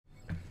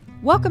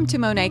Welcome to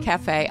Monet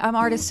Cafe. I'm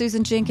artist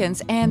Susan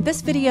Jenkins, and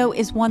this video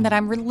is one that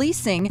I'm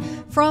releasing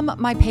from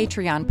my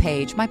Patreon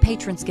page. My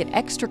patrons get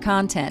extra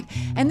content,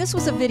 and this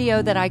was a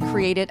video that I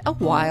created a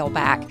while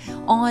back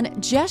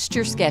on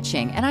gesture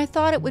sketching, and I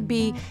thought it would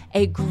be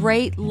a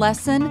great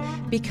lesson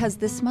because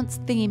this month's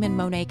theme in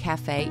Monet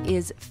Cafe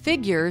is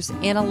figures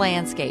in a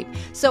landscape.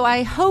 So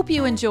I hope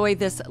you enjoy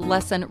this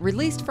lesson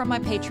released from my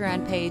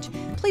Patreon page.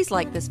 Please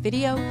like this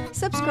video,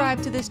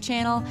 subscribe to this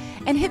channel,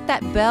 and hit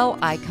that bell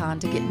icon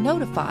to get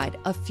notified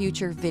of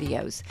future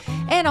videos.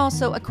 And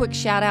also a quick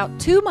shout out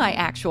to my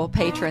actual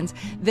patrons.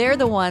 They're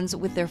the ones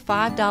with their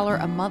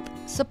 $5 a month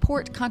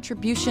support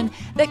contribution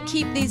that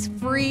keep these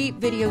free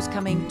videos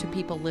coming to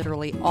people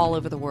literally all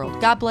over the world.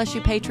 God bless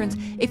you, patrons.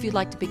 If you'd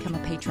like to become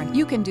a patron,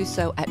 you can do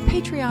so at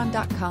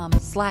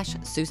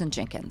patreon.com/Susan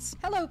Jenkins.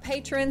 Hello,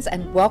 patrons,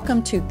 and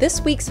welcome to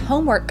this week's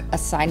homework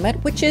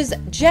assignment, which is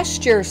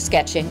gesture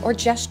sketching or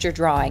gesture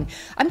drawing.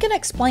 I'm going to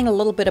explain a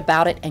little bit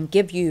about it and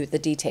give you the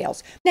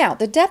details. Now,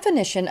 the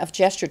definition of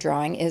gesture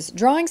drawing is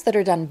drawings that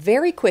are done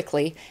very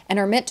quickly and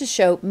are meant to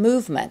show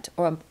movement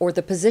or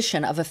the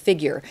position of a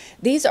figure.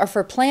 These are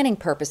for planning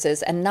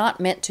purposes and not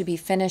meant to be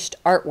finished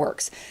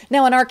artworks.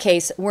 Now, in our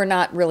case, we're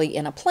not really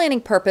in a planning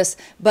purpose,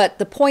 but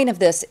the point of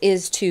this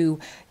is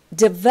to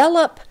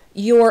develop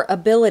your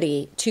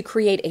ability to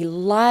create a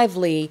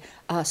lively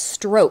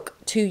stroke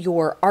to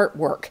your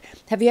artwork.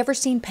 Have you ever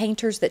seen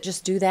painters that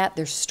just do that?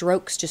 Their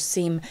strokes just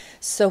seem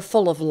so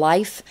full of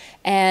life,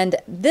 and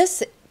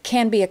this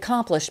can be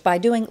accomplished by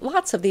doing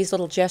lots of these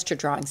little gesture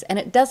drawings, and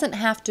it doesn't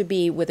have to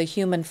be with a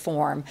human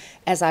form,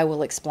 as I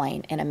will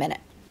explain in a minute.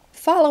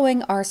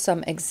 Following are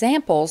some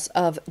examples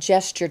of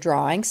gesture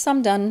drawing,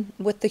 some done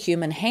with the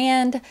human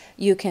hand.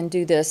 You can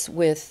do this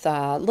with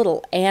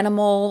little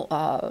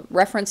animal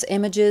reference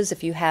images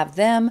if you have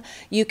them.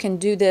 You can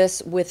do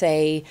this with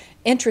a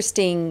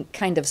interesting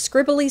kind of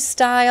scribbly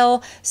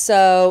style.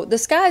 So the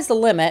sky's the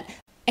limit.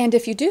 And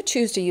if you do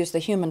choose to use the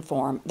human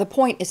form, the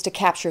point is to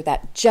capture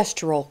that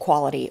gestural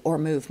quality or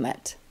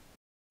movement.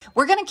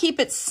 We're going to keep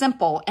it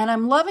simple, and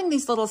I'm loving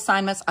these little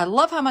assignments. I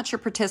love how much you're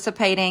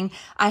participating.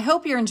 I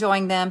hope you're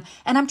enjoying them,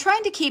 and I'm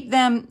trying to keep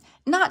them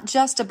not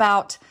just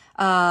about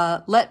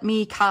let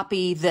me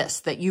copy this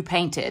that you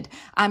painted.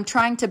 I'm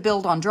trying to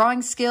build on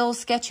drawing skills,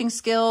 sketching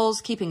skills,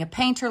 keeping a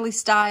painterly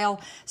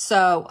style.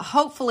 So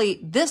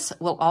hopefully this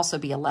will also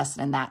be a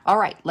lesson in that. All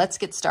right, let's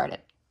get started.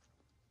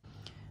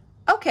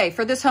 Okay,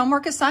 for this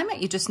homework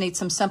assignment, you just need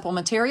some simple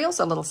materials,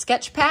 a little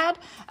sketch pad,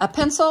 a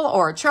pencil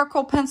or a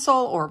charcoal pencil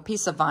or a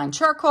piece of fine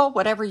charcoal,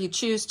 whatever you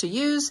choose to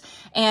use.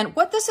 And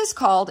what this is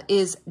called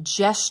is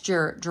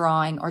gesture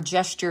drawing or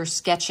gesture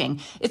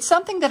sketching. It's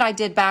something that I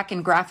did back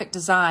in graphic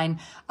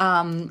design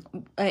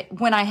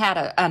when I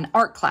had an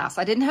art class.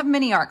 I didn't have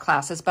many art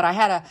classes, but I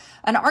had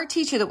an art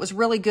teacher that was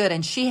really good,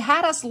 and she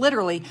had us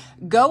literally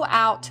go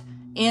out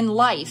in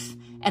life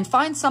and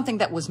find something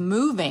that was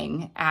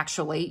moving,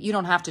 actually. You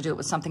don't have to do it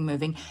with something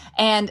moving.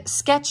 And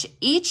sketch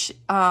each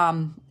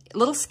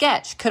little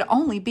sketch could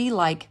only be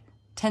like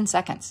 10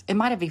 seconds. It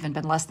might have even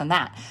been less than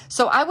that.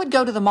 So I would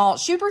go to the mall.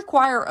 She'd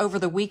require over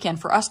the weekend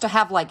for us to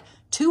have like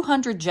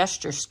 200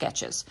 gesture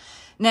sketches.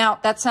 Now,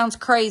 that sounds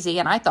crazy,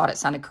 and I thought it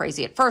sounded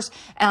crazy at first,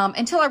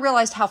 until I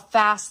realized how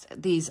fast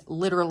these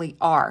literally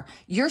are.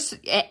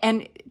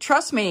 And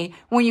trust me,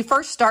 when you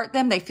first start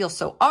them, they feel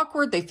so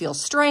awkward, they feel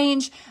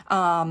strange.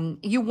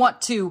 You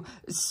want to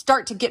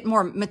start to get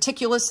more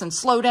meticulous and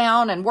slow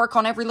down and work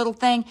on every little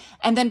thing.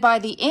 And then by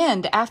the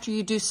end, after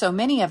you do so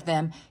many of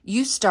them,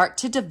 you start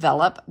to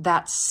develop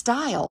that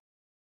style.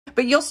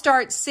 But you'll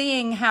start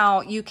seeing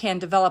how you can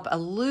develop a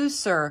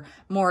looser,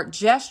 more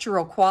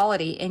gestural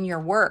quality in your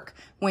work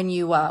when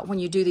you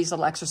do these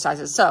little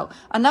exercises. So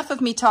enough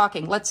of me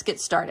talking. Let's get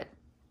started.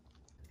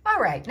 All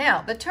right.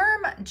 Now, the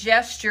term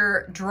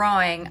gesture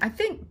drawing, I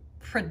think,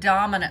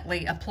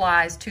 predominantly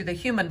applies to the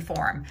human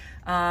form.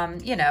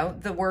 You know,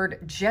 the word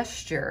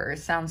gesture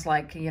sounds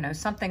like, you know,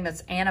 something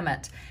that's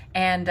animate,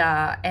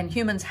 and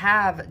humans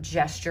have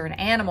gesture and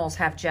animals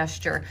have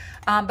gesture.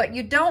 But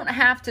you don't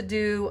have to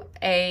do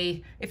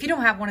if you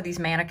don't have one of these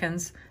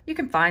mannequins, you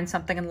can find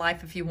something in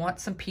life if you want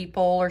some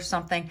people or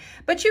something,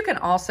 but you can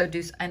also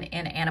do an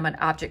inanimate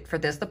object for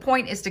this. The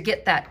point is to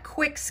get that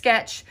quick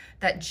sketch,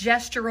 that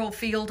gestural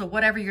feel to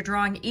whatever you're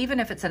drawing.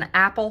 Even if it's an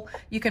apple,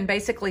 you can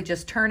basically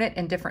just turn it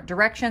in different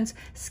directions,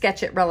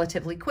 sketch it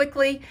relatively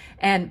quickly,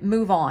 and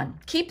move on.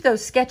 Keep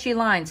those sketchy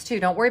lines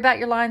too. Don't worry about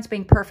your lines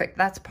being perfect.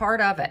 That's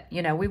part of it.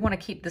 You know, we want to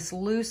keep this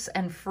loose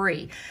and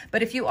free.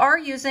 But if you are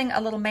using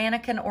a little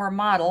mannequin or a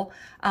model,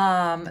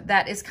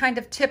 that is kind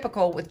of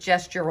typical with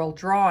gestural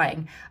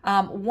drawing.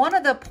 One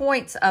of the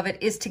points of it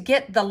is to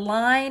get the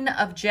line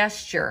of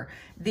gesture,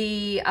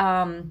 the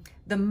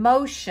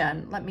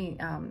motion. Let me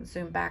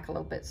zoom back a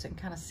little bit so you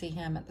can kind of see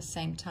him at the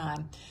same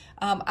time.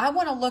 I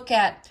want to look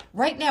at,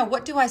 right now,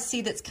 what do I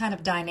see that's kind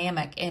of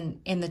dynamic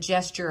in the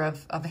gesture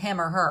of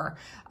him or her?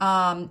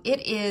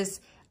 It's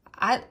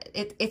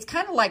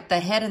kind of like the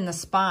head and the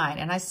spine,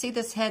 and I see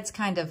this head's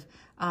kind of,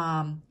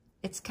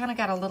 it's kind of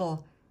got a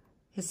little,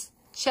 his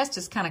chest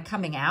is kind of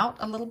coming out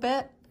a little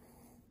bit.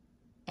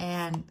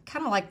 and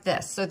kind of like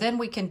this. So then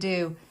we can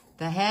do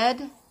the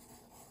head.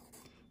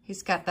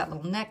 He's got that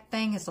little neck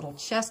thing. His little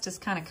chest is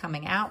kind of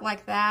coming out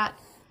like that.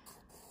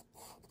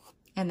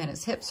 And then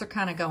his hips are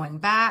kind of going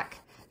back.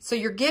 So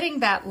you're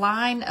getting that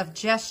line of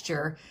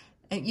gesture.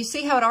 And you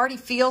see how it already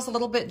feels a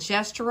little bit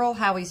gestural,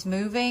 how he's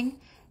moving.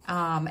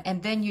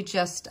 And then you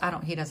just,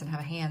 he doesn't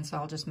have a hand, so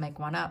I'll just make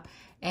one up.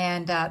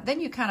 And then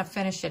you kind of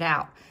finish it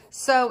out.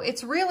 So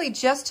it's really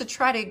just to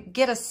try to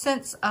get a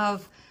sense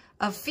of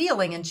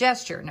feeling and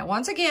gesture. Now,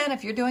 once again,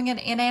 if you're doing an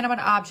inanimate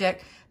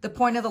object, the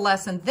point of the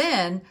lesson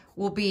then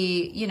will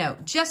be,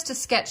 just to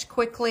sketch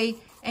quickly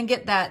and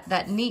get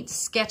that neat,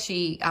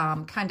 sketchy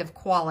kind of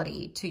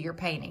quality to your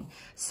painting.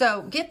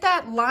 So get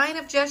that line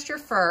of gesture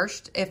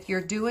first if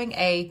you're doing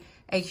a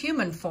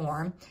human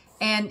form.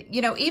 And,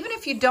 even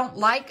if you don't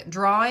like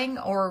drawing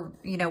or,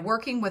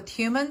 working with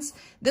humans,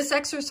 this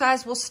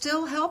exercise will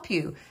still help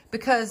you,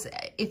 because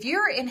if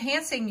you're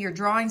enhancing your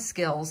drawing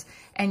skills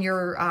and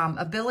your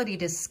ability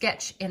to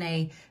sketch in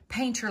a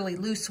painterly,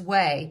 loose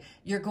way,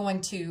 you're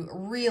going to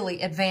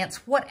really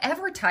advance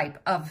whatever type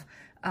of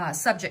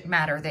subject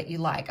matter that you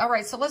like. All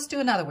right, so let's do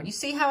another one. You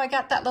see how I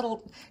got that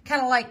little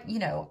kind of like,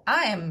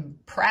 I am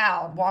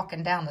proud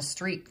walking down the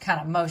street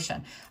kind of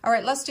motion. All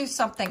right, let's do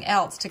something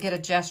else to get a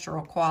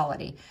gestural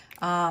quality.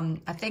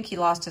 I think he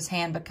lost his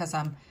hand because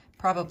I'm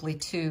probably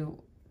too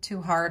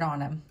hard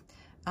on him.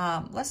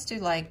 Let's do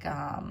like,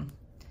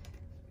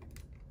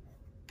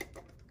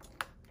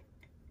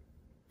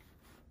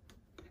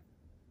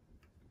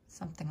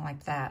 something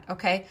like that.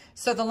 Okay,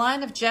 so the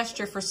line of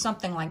gesture for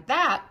something like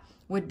that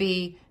would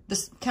be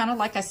this, kind of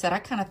like I said, I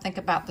kind of think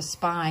about the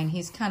spine.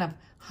 He's kind of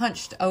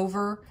hunched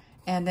over,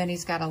 and then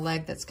he's got a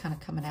leg that's kind of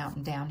coming out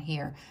and down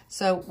here.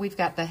 So we've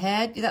got the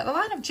head. The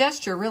line of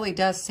gesture really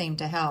does seem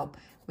to help.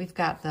 We've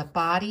got the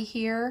body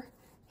here.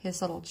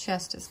 His little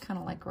chest is kind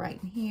of like right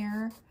in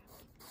here.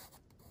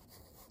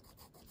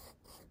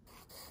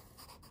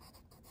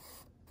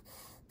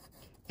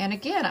 And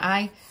again,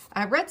 I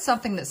read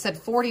something that said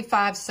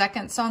 45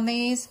 seconds on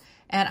these,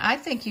 and I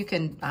think you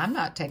can, I'm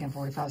not taking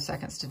 45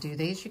 seconds to do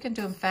these. You can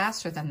do them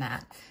faster than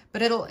that.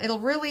 But it'll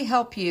really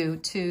help you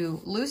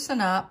to loosen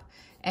up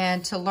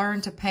and to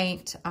learn to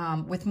paint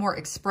with more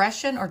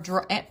expression, or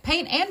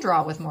paint and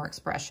draw with more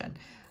expression.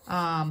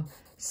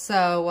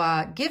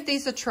 So give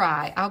these a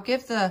try. I'll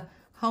give the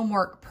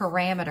homework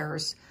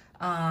parameters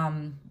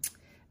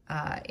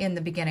in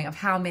the beginning of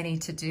how many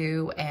to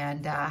do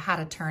and how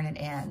to turn it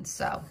in.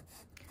 So,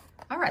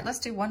 all right, let's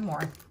do one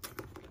more.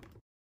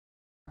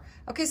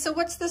 Okay, so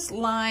what's this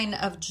line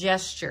of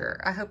gesture?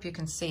 I hope you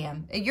can see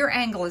him. Your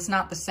angle is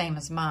not the same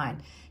as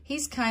mine.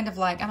 He's kind of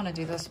like, I'm gonna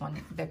do this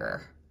one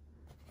bigger.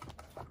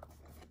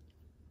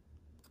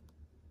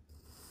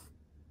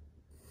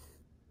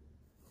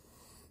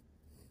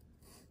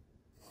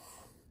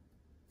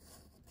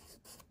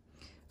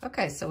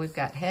 Okay, so we've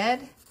got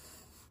head.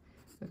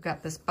 We've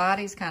got this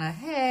body's kind of,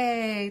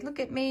 hey, look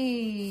at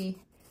me.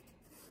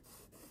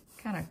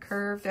 Kind of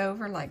curved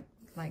over, like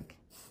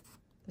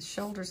the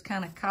shoulders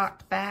kind of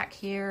cocked back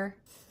here.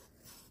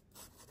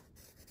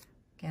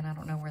 Again, I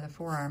don't know where the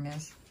forearm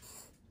is.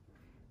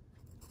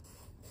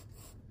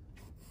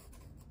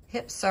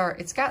 Hips are,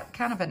 it's got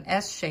kind of an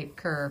S-shaped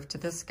curve to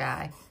this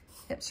guy.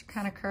 Hips are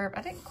kind of curved.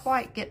 I didn't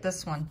quite get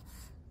this one.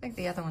 I think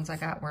the other ones I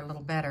got were a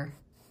little better.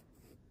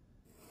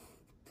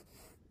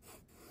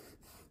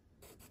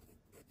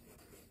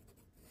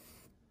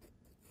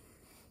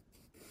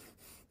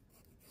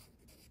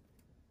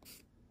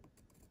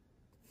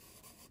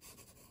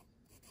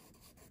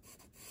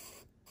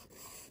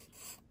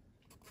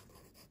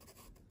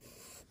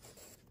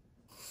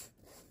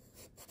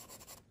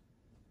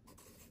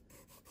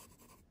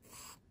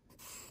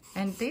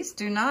 And these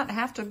do not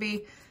have to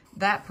be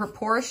that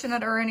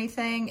proportionate or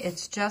anything.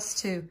 It's just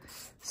to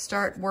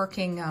start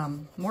working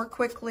more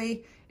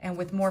quickly and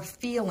with more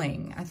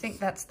feeling. I think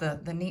that's the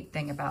neat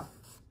thing about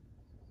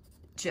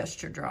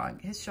gesture drawing.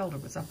 His shoulder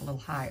was up a little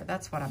higher.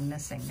 That's what I'm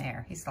missing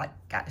there. He's like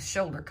got his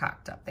shoulder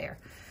cocked up there.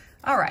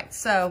 All right,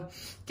 so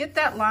get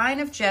that line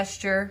of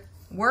gesture,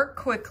 work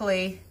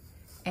quickly,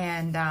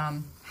 and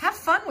have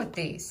fun with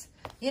these.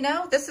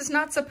 This is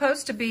not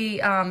supposed to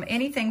be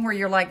anything where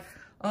you're like,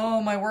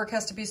 oh, my work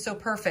has to be so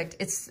perfect.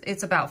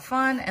 It's about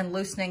fun and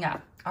loosening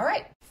up. All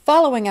right.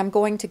 Following, I'm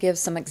going to give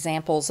some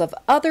examples of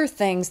other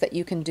things that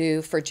you can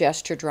do for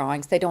gesture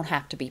drawings. They don't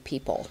have to be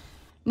people.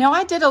 Now,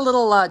 I did a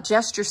little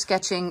gesture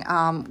sketching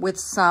with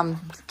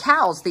some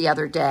cows the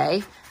other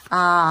day.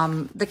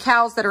 The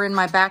cows that are in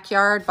my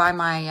backyard by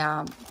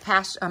my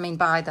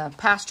by the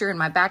pasture in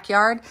my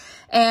backyard.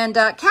 And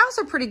cows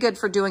are pretty good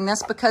for doing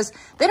this because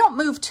they don't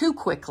move too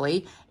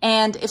quickly.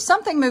 And if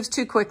something moves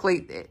too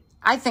quickly,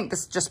 I think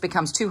this just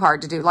becomes too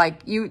hard to do.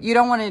 Like you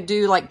don't want to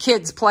do like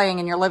kids playing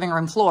in your living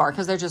room floor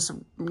because they're just,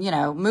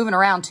 moving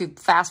around too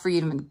fast for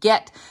you to even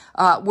get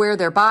where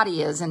their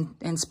body is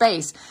in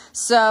space.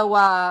 So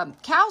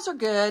cows are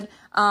good.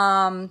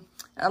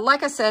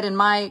 like I said, in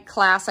my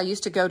class, I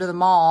used to go to the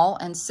mall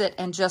and sit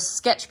and just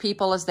sketch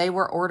people as they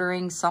were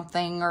ordering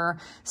something or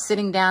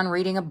sitting down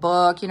reading a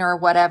book, you know, or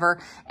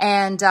whatever.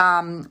 And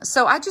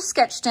so I just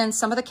sketched in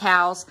some of the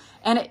cows.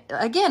 And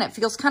again, it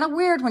feels kind of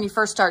weird when you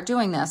first start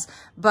doing this,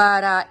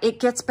 but it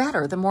gets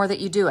better the more that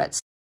you do it.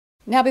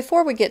 Now,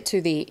 before we get to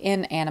the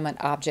inanimate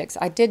objects,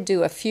 I did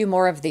do a few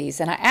more of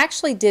these, and I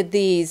actually did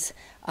these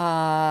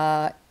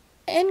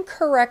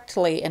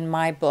incorrectly in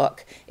my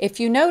book. If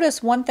you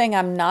notice, one thing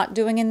I'm not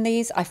doing in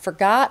these, I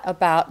forgot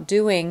about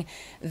doing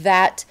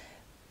that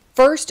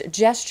first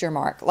gesture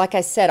mark. Like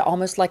I said,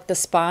 almost like the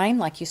spine,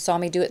 like you saw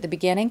me do at the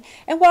beginning.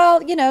 And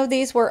while, you know,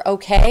 these were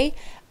okay,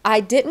 I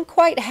didn't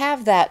quite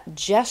have that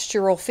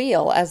gestural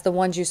feel as the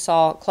ones you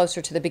saw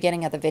closer to the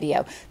beginning of the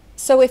video.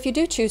 So if you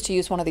do choose to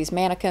use one of these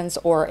mannequins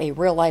or a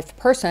real life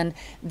person,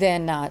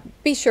 then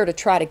be sure to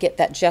try to get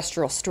that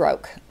gestural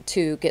stroke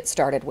to get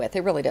started with.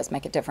 It really does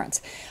make a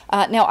difference.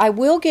 Now, I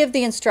will give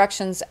the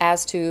instructions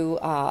as to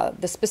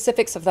the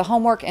specifics of the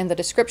homework in the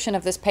description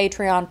of this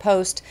Patreon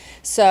post.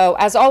 So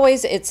as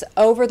always, it's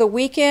over the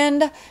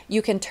weekend.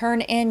 You can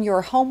turn in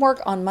your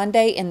homework on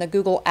Monday in the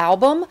Google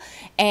album,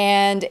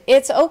 and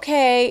it's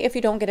okay if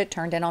you don't get it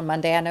turned in on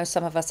Monday. I know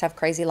some of us have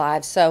crazy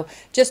lives, so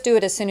just do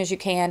it as soon as you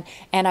can.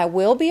 And I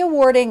will be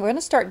awarding, we're going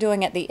to start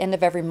doing it at the end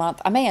of every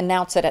month. I may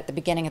announce it at the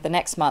beginning of the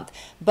next month,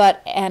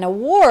 but an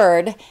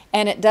award,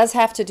 and it does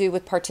have to do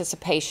with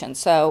participation.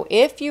 So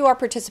if you are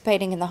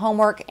participating in the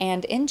homework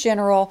and in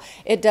general,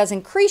 it does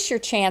increase your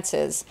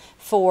chances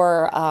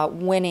for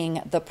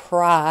winning the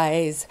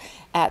prize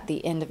at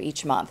the end of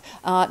each month.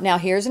 Now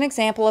here's an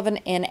example of an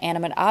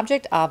inanimate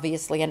object,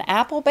 obviously an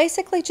apple.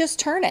 Basically just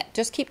turn it,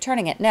 just keep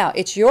turning it. Now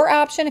it's your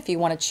option if you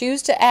want to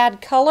choose to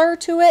add color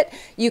to it,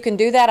 you can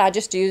do that. I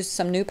just used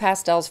some new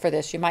pastels for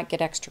this. You might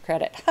get extra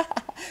credit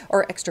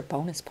or extra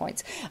bonus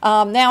points.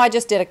 Now I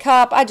just did a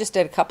cup, I just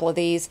did a couple of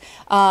these.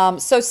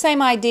 So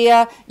same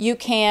idea, you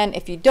can,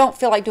 if you don't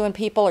feel like doing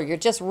people or you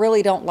just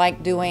really don't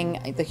like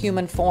doing the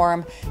human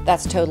form,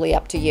 that's totally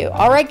up to you.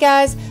 All right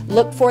guys,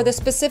 look for the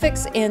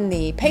specifics in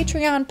the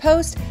Patreon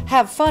post.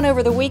 Have fun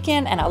over the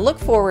weekend, and I look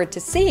forward to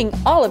seeing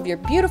all of your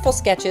beautiful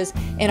sketches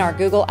in our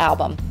Google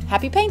album.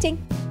 Happy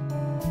painting!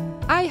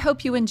 I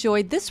hope you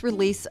enjoyed this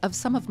release of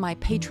some of my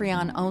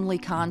Patreon-only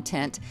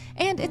content,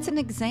 and it's an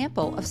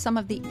example of some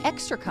of the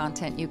extra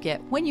content you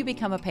get when you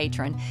become a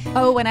patron.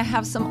 Oh, and I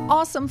have some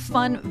awesome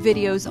fun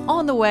videos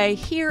on the way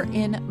here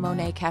in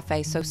Monet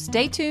Cafe, so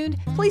stay tuned,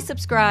 please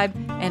subscribe,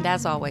 and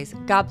as always,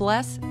 God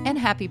bless and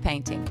happy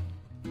painting.